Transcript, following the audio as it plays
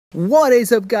What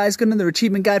is up, guys? Got another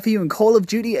achievement guide for you in Call of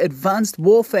Duty Advanced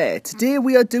Warfare. Today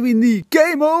we are doing the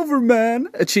Game Over Man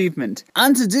achievement.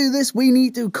 And to do this we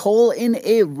need to call in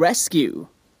a rescue.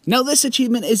 Now this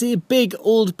achievement is a big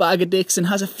old bag of dicks and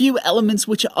has a few elements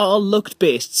which are luck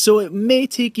based, so it may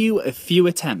take you a few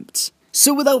attempts.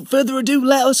 So without further ado,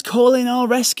 let us call in our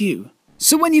rescue.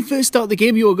 So when you first start the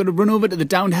game, you are going to run over to the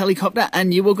downed helicopter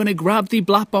and you are going to grab the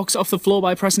black box off the floor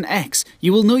by pressing X.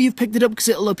 You will know you've picked it up because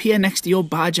it will appear next to your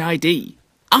badge ID.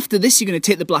 After this, you're going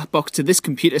to take the black box to this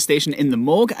computer station in the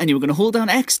morgue and you're going to hold down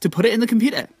X to put it in the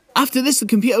computer. After this, the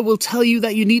computer will tell you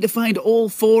that you need to find all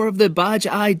 4 of the badge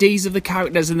IDs of the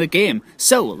characters in the game.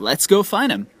 So let's go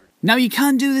find them. Now you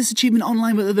can do this achievement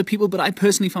online with other people, but I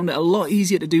personally found it a lot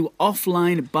easier to do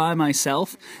offline by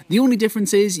myself. The only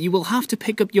difference is you will have to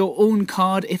pick up your own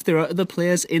card if there are other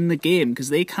players in the game, because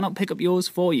they cannot pick up yours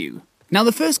for you. Now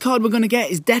the first card we're going to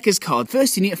get is Decker's card.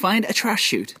 First you need to find a trash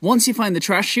chute. Once you find the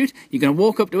trash chute, you're going to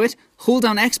walk up to it, hold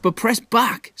down X but press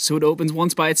back so it opens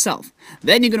once by itself.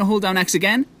 Then you're going to hold down X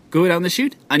again, go down the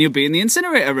chute, and you'll be in the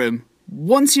incinerator room.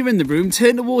 Once you're in the room,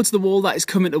 turn towards the wall that is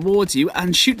coming towards you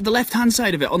and shoot to the left hand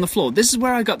side of it on the floor. This is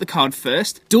where I got the card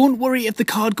first. Don't worry if the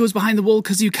card goes behind the wall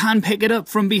because you can pick it up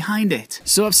from behind it.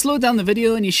 So I've slowed down the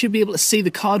video and you should be able to see the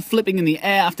card flipping in the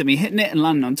air after me hitting it and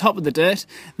landing on top of the dirt.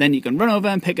 Then you can run over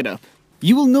and pick it up.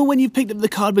 You will know when you've picked up the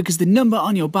card because the number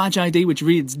on your badge ID, which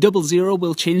reads 00,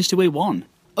 will change to a 1.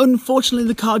 Unfortunately,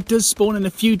 the card does spawn in a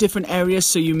few different areas,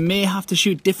 so you may have to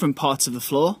shoot different parts of the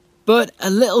floor. But a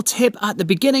little tip, at the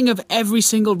beginning of every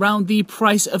single round, the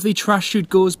price of the trash chute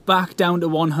goes back down to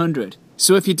 100.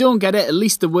 So if you don't get it, at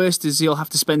least the worst is you'll have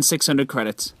to spend 600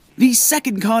 credits. The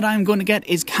second card I'm going to get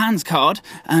is Can's card,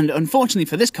 and unfortunately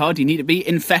for this card you need to be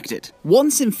infected.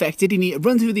 Once infected, you need to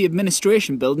run through the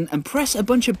administration building and press a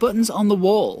bunch of buttons on the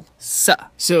wall.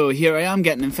 So here I am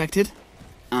getting infected,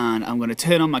 and I'm going to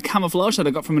turn on my camouflage that I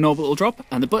got from an orbital drop,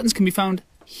 and the buttons can be found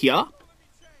here.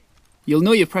 You'll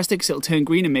know you've pressed it because it'll turn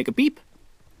green and make a beep.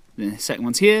 The second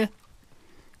one's here.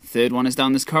 Third one is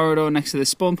down this corridor next to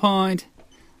this spawn point.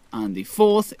 And the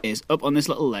fourth is up on this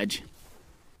little ledge.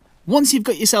 Once you've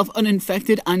got yourself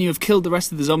uninfected and you have killed the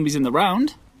rest of the zombies in the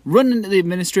round, run into the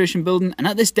administration building, and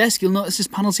at this desk you'll notice this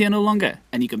panel's here no longer,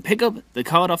 and you can pick up the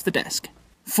card off the desk.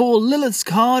 For Lilith's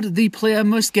card, the player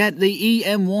must get the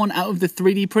EM1 out of the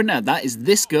 3D printer. That is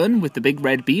this gun with the big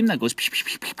red beam that goes pew pew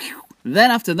pew pew pew.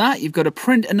 Then after that, you've got to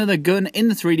print another gun in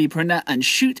the 3D printer and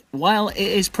shoot while it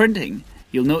is printing.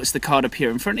 You'll notice the card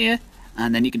appear in front of you,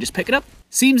 and then you can just pick it up.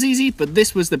 Seems easy, but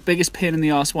this was the biggest pain in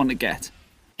the arse one to get.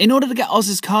 In order to get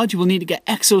Oz's card, you will need to get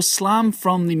Exo Slam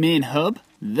from the main hub.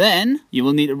 Then, you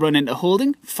will need to run into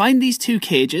holding, find these 2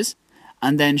 cages,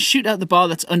 and then shoot out the bar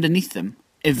that's underneath them.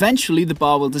 Eventually, the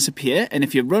bar will disappear, and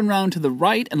if you run round to the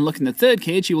right and look in the 3rd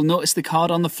cage, you will notice the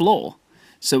card on the floor.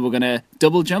 So we're going to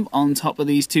double jump on top of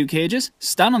these 2 cages,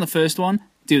 stand on the first one,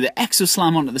 do the Exo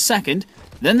Slam onto the second,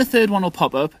 then the 3rd one will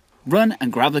pop up, run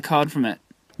and grab the card from it.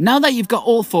 Now that you've got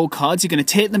all 4 cards, you're going to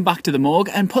take them back to the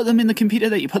morgue and put them in the computer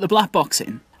that you put the black box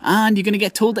in. And you're going to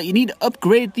get told that you need to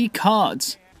upgrade the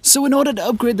cards. So in order to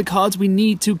upgrade the cards, we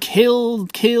need to kill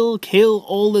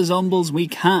all the zombies we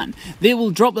can. They will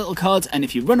drop little cards, and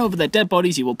if you run over their dead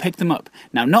bodies, you will pick them up.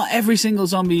 Now, not every single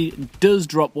zombie does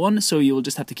drop one, so you will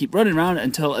just have to keep running around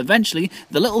until eventually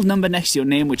the little number next to your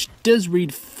name, which does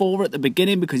read 4 at the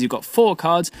beginning because you've got 4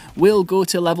 cards, will go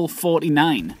to level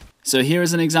 49. So here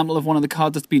is an example of one of the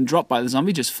cards that's been dropped by the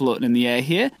zombie, just floating in the air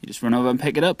here. You just run over and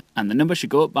pick it up, and the number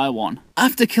should go up by 1.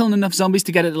 After killing enough zombies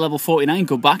to get it to level 49,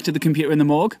 go back to the computer in the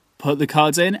morgue, put the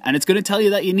cards in, and it's going to tell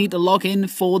you that you need to log in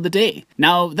for the day.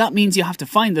 Now, that means you have to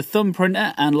find the thumb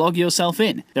printer and log yourself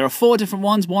in. There are 4 different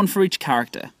ones, 1 for each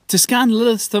character. To scan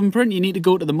Lilith's thumbprint, you need to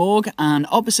go to the morgue, and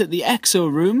opposite the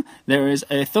Exo room, there is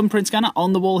a thumbprint scanner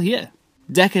on the wall here.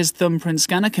 Decker's thumbprint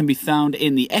scanner can be found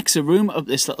in the Exo room up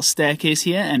this little staircase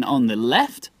here and on the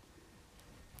left.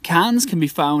 Can's can be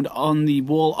found on the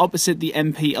wall opposite the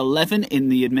MP11 in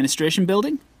the administration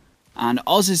building. And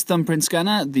Oz's thumbprint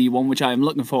scanner, the one which I am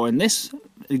looking for in this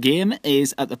game,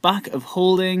 is at the back of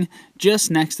holding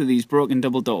just next to these broken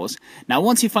double doors. Now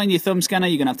once you find your thumb scanner,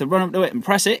 you're going to have to run up to it and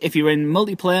press it. If you're in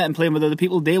multiplayer and playing with other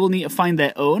people, they will need to find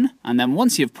their own, and then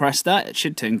once you've pressed that, it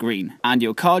should turn green, and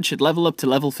your card should level up to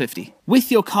level 50.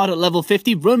 With your card at level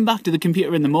 50, run back to the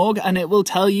computer in the morgue and it will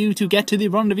tell you to get to the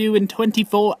rendezvous in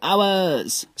 24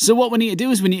 hours. So what we need to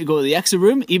do is we need to go to the Exo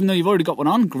room, even though you've already got one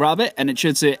on, grab it, and it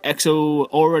should say Exo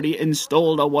already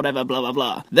installed or whatever, blah blah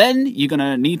blah. Then you're going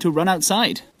to need to run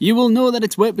outside. You will know that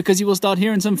it's worked because you will start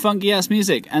hearing some funky ass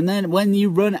music, and then when you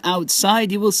run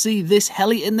outside you will see this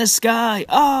heli in the sky.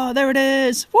 Ah, there it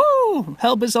is! Woo!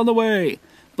 Help is on the way!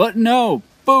 But no!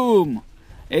 Boom!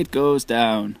 it goes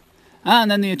down. And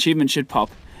then the achievement should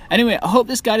pop. Anyway, I hope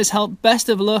this guide has helped. Best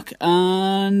of luck,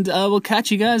 and I will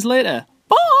catch you guys later.